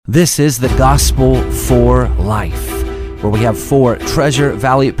This is the Gospel for Life, where we have 4 Treasure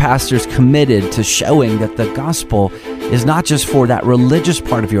Valley pastors committed to showing that the gospel is not just for that religious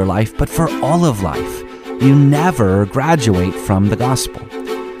part of your life, but for all of life. You never graduate from the gospel.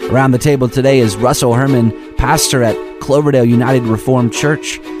 Around the table today is Russell Herman, pastor at Cloverdale United Reformed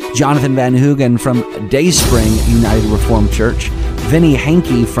Church, Jonathan Van Hoogen from Dayspring United Reformed Church, Vinny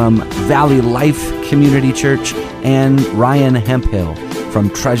Hankey from Valley Life Community Church, and Ryan Hemphill from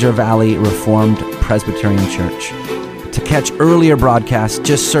Treasure Valley Reformed Presbyterian Church. To catch earlier broadcasts,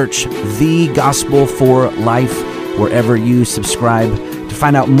 just search The Gospel for Life wherever you subscribe. To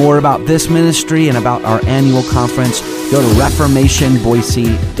find out more about this ministry and about our annual conference, go to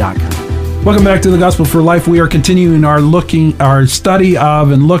reformationboise.com. Welcome back to the Gospel for Life. We are continuing our study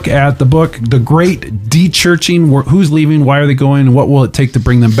of and look at the book, The Great DeChurching. Who's leaving? Why are they going? And what will it take to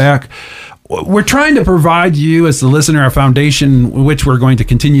bring them back? We're trying to provide you, as the listener, a foundation which we're going to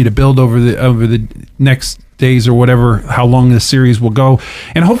continue to build over the next days or whatever, how long this series will go.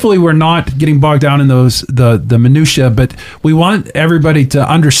 And hopefully we're not getting bogged down in the minutia, but we want everybody to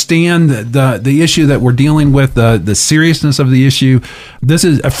understand the issue that we're dealing with, the seriousness of the issue. This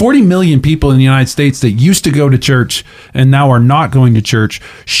is 40 million people in the United States that used to go to church and now are not going to church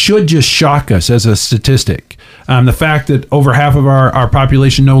should just shock us as a statistic. The fact that over half of our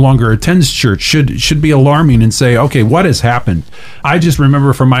population no longer attends church should be alarming and say, okay, what has happened? I just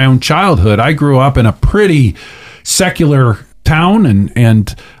remember from my own childhood, I grew up in a pretty secular town,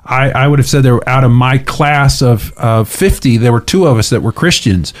 and I would have said there were, out of my class of 50, there were 2 of us that were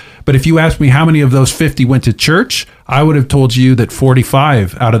Christians. But if you asked me how many of those 50 went to church, I would have told you that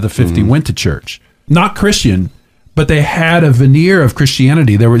 45 out of the 50 went to church. Not Christian, but they had a veneer of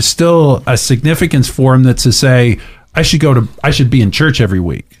Christianity. There was still a significance for them that's to say, I should be in church every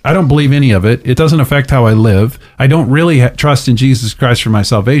week. I don't believe any of it. It doesn't affect how I live. I don't really trust in Jesus Christ for my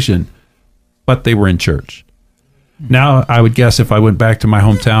salvation, but they were in church. Now, I would guess if I went back to my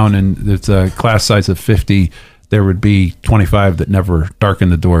hometown and it's a class size of 50, there would be 25 that never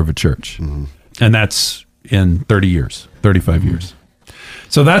darkened the door of a church. Mm-hmm. And that's in 30 years, 35 years.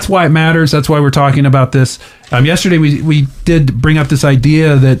 So that's why it matters. That's why we're talking about this. Yesterday, we did bring up this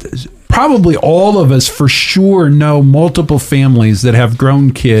idea that probably all of us for sure know multiple families that have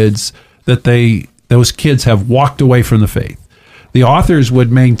grown kids that those kids have walked away from the faith. The authors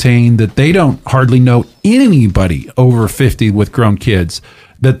would maintain that they don't hardly know anybody over 50 with grown kids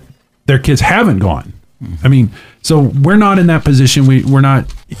that their kids haven't gone. I mean, so we're not in that position. We're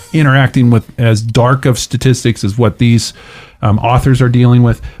not interacting with as dark of statistics as what these authors are dealing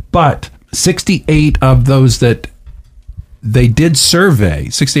with. But 68 of those that they did survey,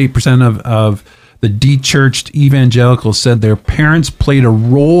 68% of the de-churched evangelicals said their parents played a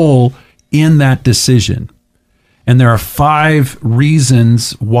role in that decision. And there are 5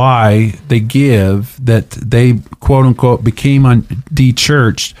 reasons why they give that they, quote unquote, became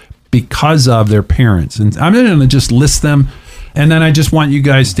de-churched because of their parents. And I'm going to just list them, and then I just want you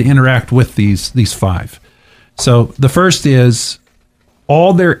guys to interact with these 5. So the first is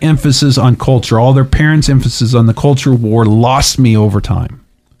all their emphasis on culture, all their parents' emphasis on the culture war lost me over time.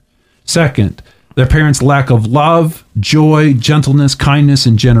 Second, their parents' lack of love, joy, gentleness, kindness,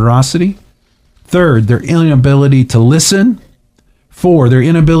 and generosity. Third, their inability to listen. 4, their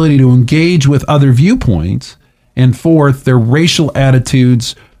inability to engage with other viewpoints. And 4th, their racial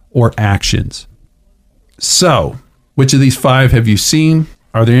attitudes or actions. So, which of these 5 have you seen?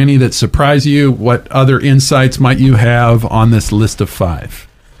 Are there any that surprise you? What other insights might you have on this list of 5?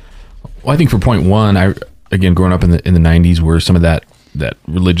 Well, I think for point 1, again, growing up in the 90s, where some of that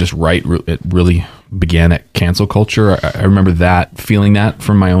religious right, it really began at cancel culture. I remember feeling that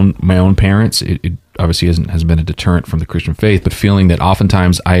from my own parents. It obviously hasn't been a deterrent from the Christian faith, but feeling that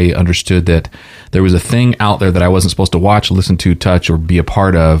oftentimes I understood that there was a thing out there that I wasn't supposed to watch, listen to, touch, or be a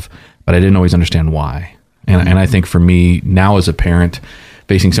part of, but I didn't always understand why. And I think for me now as a parent,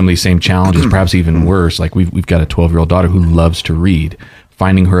 facing some of these same challenges, perhaps even worse, like we've got a 12-year-old daughter who loves to read.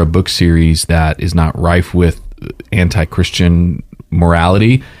 Finding her a book series that is not rife with anti-Christian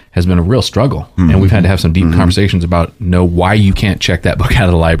morality has been a real struggle. And we've had to have some deep conversations about why you can't check that book out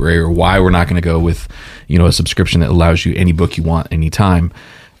of the library, or why we're not going to go with a subscription that allows you any book you want anytime.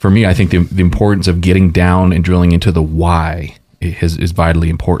 For me, I think the importance of getting down and drilling into the why is vitally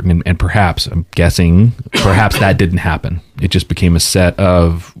important. And perhaps, I'm guessing, perhaps that didn't happen. It just became a set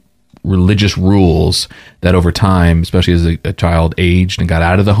of religious rules that over time, especially as a child aged and got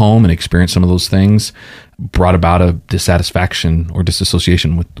out of the home and experienced some of those things, brought about a dissatisfaction or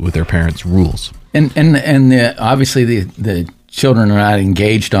disassociation with their parents' rules. And obviously the children are not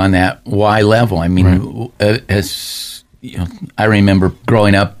engaged on that why level. I mean, as I remember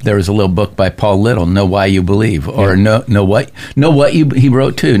growing up, there was a little book by Paul Little, Know Why You Believe, or know what you, he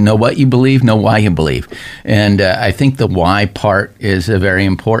wrote too, Know What You Believe, Know Why You Believe. And I think the why part is a very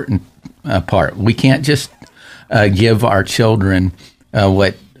important part. We can't just give our children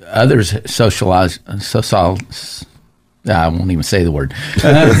what others I won't even say the word.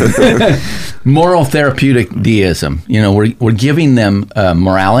 Moral therapeutic deism. We're giving them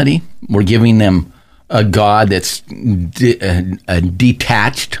morality. We're giving them a God that's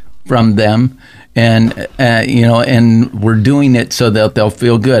detached from them, and and we're doing it so that they'll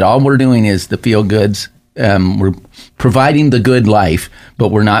feel good. All we're doing is the feel goods. We're providing the good life, but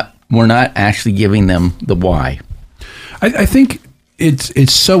we're not actually giving them the why. I think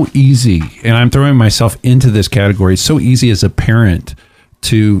it's so easy, and I'm throwing myself into this category. It's so easy as a parent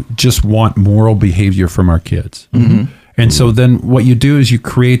to just want moral behavior from our kids. Mm-hmm. And so then what you do is you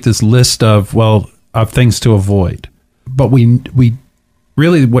create this list of things to avoid. But we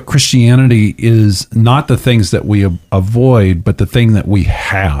really, what Christianity is not the things that we avoid, but the thing that we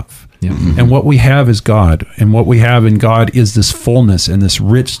have. Yeah. Mm-hmm. And what we have is God. And what we have in God is this fullness and this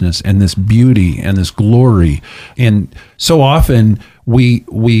richness and this beauty and this glory. And so often we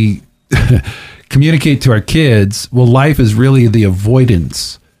communicate to our kids, well, life is really the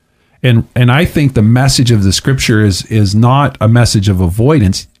avoidance. And I think the message of the scripture is not a message of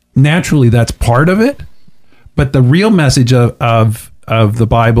avoidance. Naturally, that's part of it. But the real message of the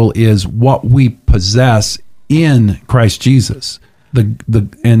Bible is what we possess in Christ Jesus.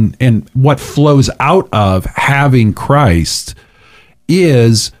 And what flows out of having Christ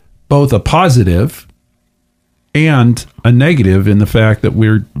is both a positive and a negative in the fact that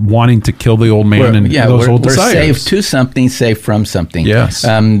we're wanting to kill the old man and those old desires. We're saved to something, saved from something. Yes.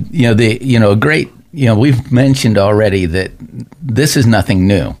 We've mentioned already that this is nothing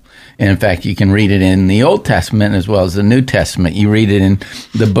new. And in fact, you can read it in the Old Testament as well as the New Testament. You read it in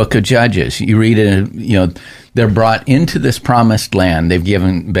the book of Judges. You read it, they're brought into this promised land. They've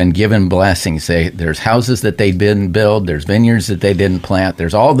been given blessings. There's houses that they didn't build. There's vineyards that they didn't plant.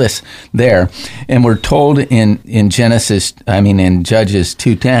 There's all this there. And we're told in Judges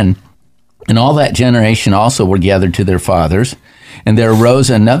 2:10, and all that generation also were gathered to their fathers. And there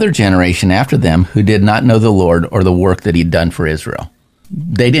arose another generation after them who did not know the Lord or the work that he'd done for Israel.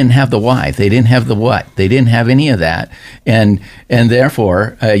 They didn't have the why. They didn't have the what. They didn't have any of that, and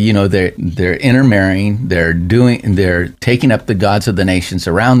therefore, they're intermarrying. They're taking up the gods of the nations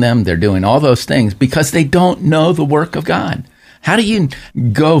around them. They're doing all those things because they don't know the work of God. How do you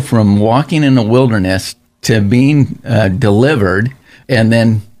go from walking in the wilderness to being delivered, and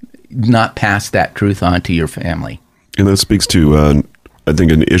then not pass that truth on to your family? And that speaks to, I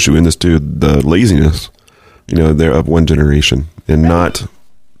think, an issue in this too: the laziness. They're of one generation and not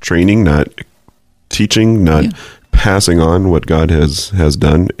training, not teaching, not passing on what God has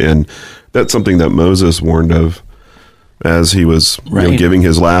done. And that's something that Moses warned of as he was giving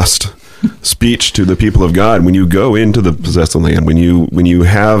his last speech to the people of God. When you go into the possessed land, when you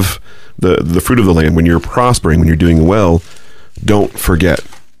have the fruit of the land, when you're prospering, when you're doing well, don't forget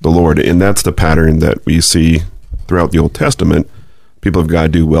the Lord. And that's the pattern that we see throughout the Old Testament. People of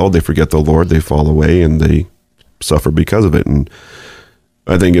God do well, they forget the Lord, they fall away, and they suffer because of it. And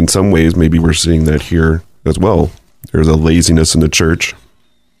I think in some ways, maybe we're seeing that here as well. There's a laziness in the church,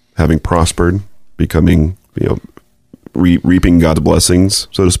 having prospered, becoming, reaping God's blessings,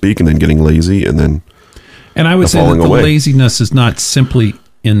 so to speak, and then getting lazy, and then I would say that the laziness is not simply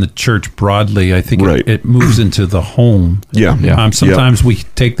in the church broadly. I think it moves into the home. Yeah. Sometimes we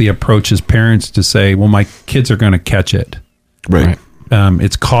take the approach as parents to say, well, my kids are going to catch it. Right.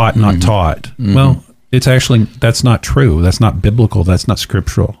 It's caught, not taught. Mm-hmm. Well, it's actually, that's not true. That's not biblical. That's not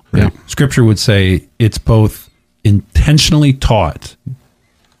scriptural. Right. Scripture would say it's both intentionally taught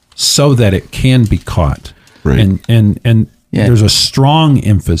so that it can be caught. Right. And there's a strong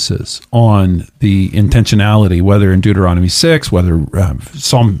emphasis on the intentionality, whether in Deuteronomy 6, whether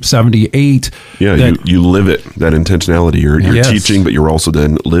Psalm 78. Yeah, you live it, that intentionality. You're teaching, but you're also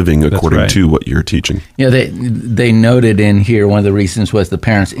then living according to what you're teaching. Yeah, they noted in here one of the reasons was the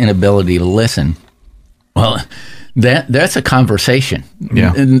parents' inability to listen. Well, that's a conversation.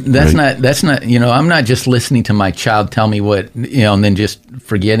 Yeah. And that's not, I'm not just listening to my child tell me what, and then just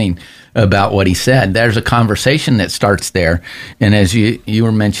forgetting about what he said. There's a conversation that starts there. And as you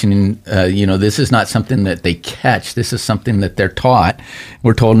were mentioning, this is not something that they catch. This is something that they're taught.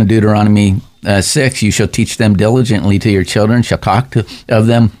 We're told in Deuteronomy 6, you shall teach them diligently to your children, shall talk of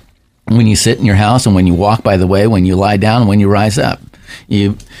them when you sit in your house and when you walk by the way, when you lie down and when you rise up.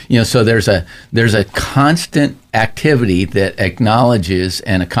 So there's a constant activity that acknowledges,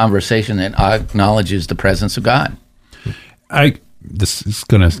 and a conversation that acknowledges the presence of God. This is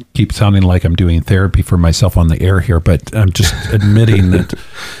going to keep sounding like I'm doing therapy for myself on the air here, but I'm just admitting that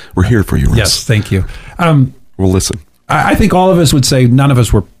We're here for you, Russ. yes, thank you. We'll listen. I think all of us would say none of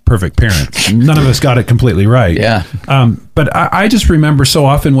us were perfect parents. None of us got it completely right. Yeah. But I just remember so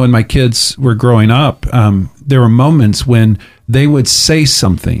often when my kids were growing up, there were moments when they would say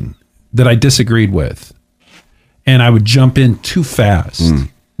something that I disagreed with, and I would jump in too fast.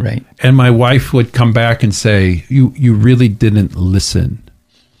 Right. And my wife would come back and say, you really didn't listen.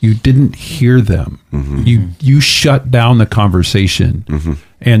 You didn't hear them. You shut down the conversation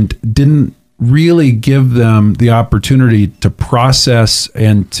and didn't really give them the opportunity to process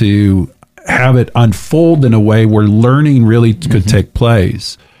and to have it unfold in a way where learning really could take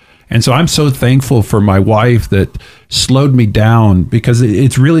place. And so I'm so thankful for my wife that slowed me down, because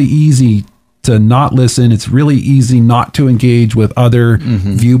it's really easy to not listen. It's really easy not to engage with other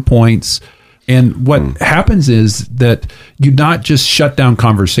viewpoints. And what happens is that you not just shut down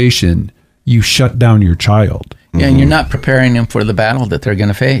conversation, you shut down your child. Yeah, and you're not preparing them for the battle that they're going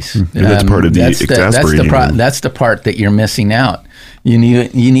to face. And that's part of the exasperating. That's the part that you're missing out. You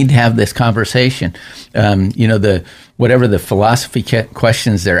need to have this conversation. Whatever the philosophy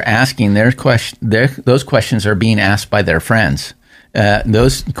questions they're asking, those questions are being asked by their friends.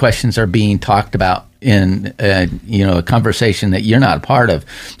 Those questions are being talked about in a conversation that you're not a part of.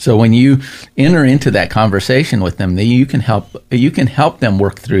 So when you enter into that conversation with them, you can help them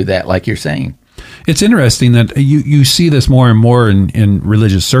work through that, like you're saying. It's interesting that you see this more and more in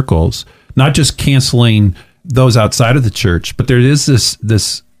religious circles, not just canceling those outside of the church, but there is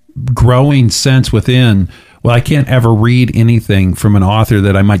this growing sense within, well, I can't ever read anything from an author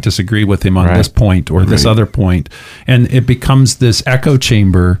that I might disagree with him on this point or this other point. And it becomes this echo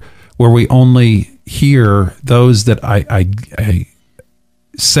chamber where we only hear those that I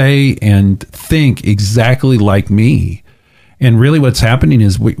say and think exactly like me. And really what's happening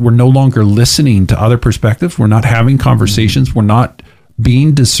is we're no longer listening to other perspectives. We're not having conversations. We're not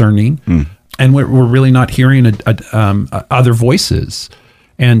being discerning. And we're really not hearing other voices.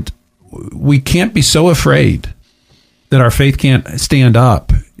 And we can't be so afraid that our faith can't stand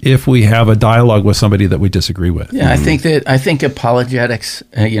up if we have a dialogue with somebody that we disagree with. Yeah, I think apologetics,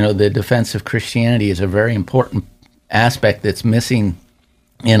 the defense of Christianity, is a very important aspect that's missing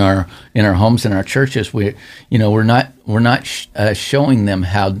in our homes and our churches. We're not showing them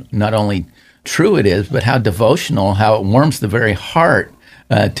how not only true it is, but how devotional, how it warms the very heart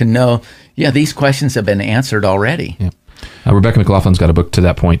to know, these questions have been answered already. Yeah. Rebecca McLaughlin's got a book to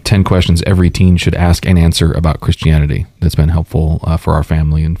that point, 10 questions every teen should ask and answer about Christianity. That's been helpful for our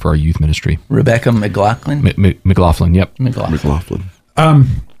family and for our youth ministry. Rebecca McLaughlin? McLaughlin, yep. McLaughlin.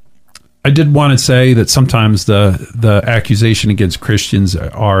 I did want to say that sometimes the accusation against Christians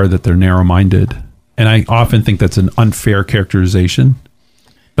are that they're narrow-minded. And I often think that's an unfair characterization.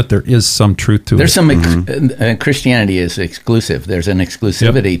 But there is some truth to it. There's some Christianity is exclusive. There's an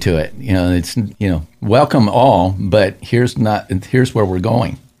exclusivity to it. It's welcome all, but here's where we're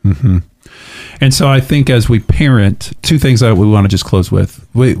going. And so I think as we parent, two things that we want to just close with.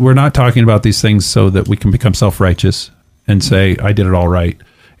 We're not talking about these things so that we can become self-righteous and say, I did it all right.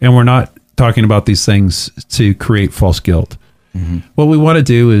 And we're not talking about these things to create false guilt. What we want to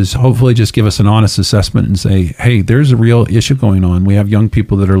do is hopefully just give us an honest assessment and say, hey, there's a real issue going on. We have young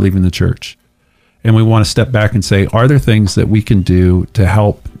people that are leaving the church. And we want to step back and say, are there things that we can do to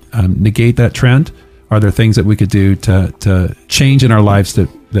help negate that trend? Are there things that we could do to change in our lives that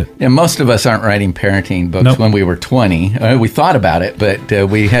And most of us aren't writing parenting books when we were 20. We thought about it, but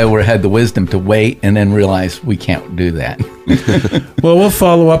we had the wisdom to wait and then realize we can't do that. Well, we'll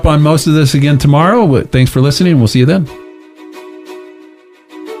follow up on most of this again tomorrow. Thanks for listening. We'll see you then.